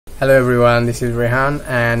Hello everyone, this is Rehan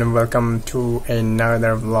and welcome to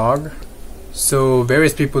another vlog. So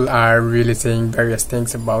various people are really saying various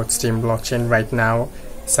things about Steem blockchain right now.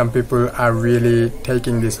 Some people are really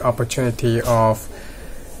taking this opportunity of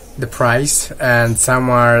the price, and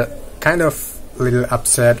some are kind of a little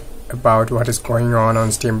upset about what is going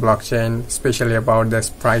on Steem blockchain, especially about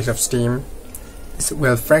this price of Steem.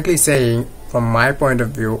 Well, frankly saying, from my point of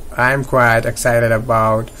view, I'm quite excited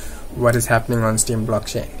about what is happening on Steem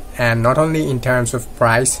blockchain, and not only in terms of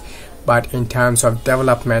price but in terms of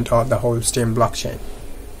development of the whole Steem blockchain.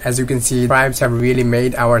 As you can see, tribes have really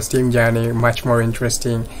made our Steem journey much more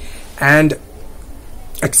interesting and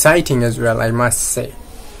exciting as well, I must say.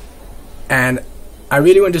 And I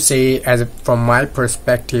really want to say, from my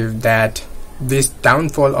perspective, that this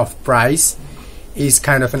downfall of price is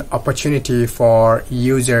kind of an opportunity for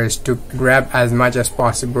users to grab as much as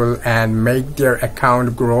possible and make their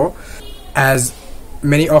account grow, as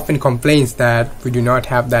many often complains that we do not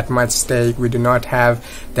have that much stake, we do not have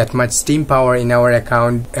that much Steem power in our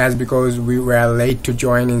account, as because we were late to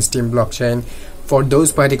join in Steem blockchain. For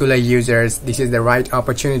those particular users, this is the right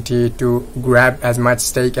opportunity to grab as much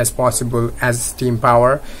stake as possible as Steem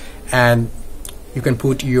power, and you can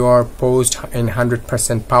put your post in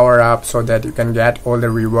 100% power up so that you can get all the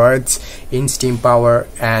rewards in Steem power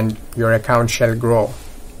and your account shall grow.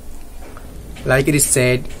 Like it is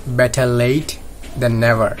said, better late than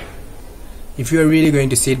never. If you are really going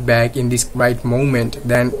to sit back in this right moment,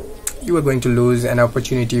 then you are going to lose an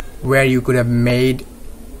opportunity where you could have made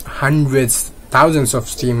hundreds, thousands of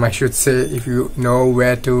Steem, I should say, if you know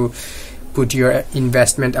where to put your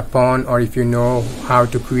investment upon, or if you know how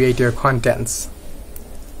to create your contents.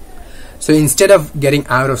 So instead of getting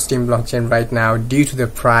out of Steem blockchain right now due to the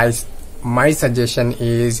price, my suggestion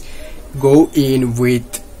is go in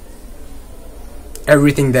with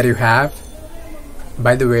everything that you have.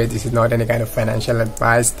 By the way, this is not any kind of financial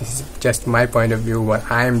advice, this is just my point of view, what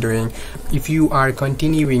I am doing. If you are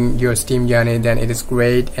continuing your Steem journey, then it is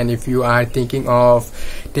great, and if you are thinking of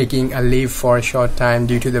taking a leave for a short time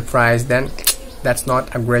due to the price, then that's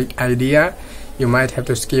not a great idea. You might have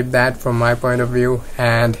to skip that from my point of view,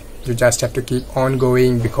 and you just have to keep on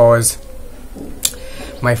going, because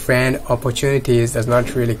my friend, opportunities does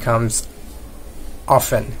not really comes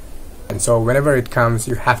often. And so whenever it comes,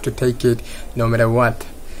 you have to take it no matter what.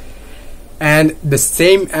 And the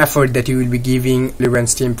same effort that you will be giving when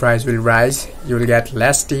Steem price will rise, you will get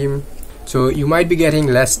less Steem. So you might be getting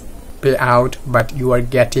less payout, but you are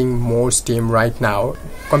getting more Steem right now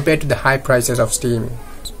compared to the high prices of Steem.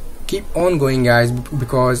 Keep on going, guys,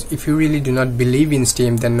 because if you really do not believe in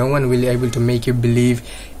Steem, then no one will be able to make you believe.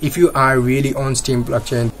 If you are really on Steem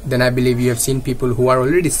blockchain, then I believe you have seen people who are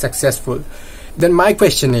already successful. Then my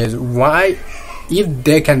question is, why, if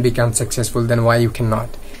they can become successful, then why you cannot?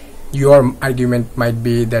 Your argument might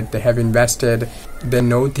be that they have invested, they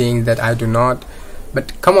know things that I do not.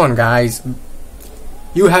 But come on, guys,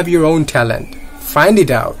 you have your own talent, find it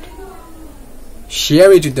out,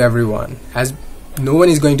 share it with everyone, as no one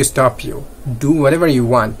is going to stop you. Do whatever you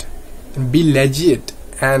want and be legit,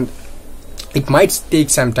 and it might take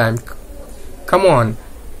some time. Come on,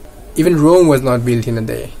 even Rome was not built in a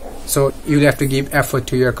day. So you'll have to give effort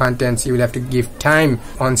to your contents, you will have to give time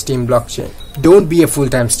on Steem blockchain. Don't be a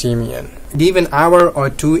full-time Steemian. Give an hour or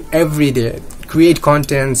two every day. Create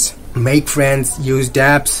contents, make friends, use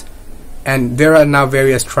dApps, and there are now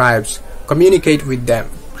various tribes. Communicate with them.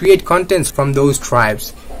 Create contents from those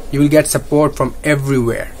tribes. You will get support from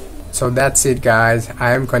everywhere. So that's it, guys.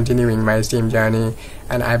 I am continuing my Steem journey,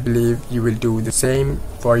 and I believe you will do the same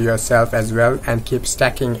for yourself as well, and keep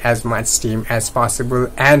stacking as much Steem as possible.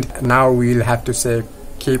 And now we'll have to say,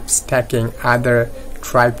 keep stacking other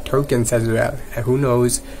tribe tokens as well. And who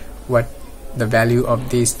knows what the value of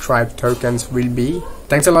these tribe tokens will be.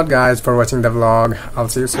 Thanks a lot, guys, for watching the vlog. I'll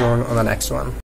see you soon on the next one.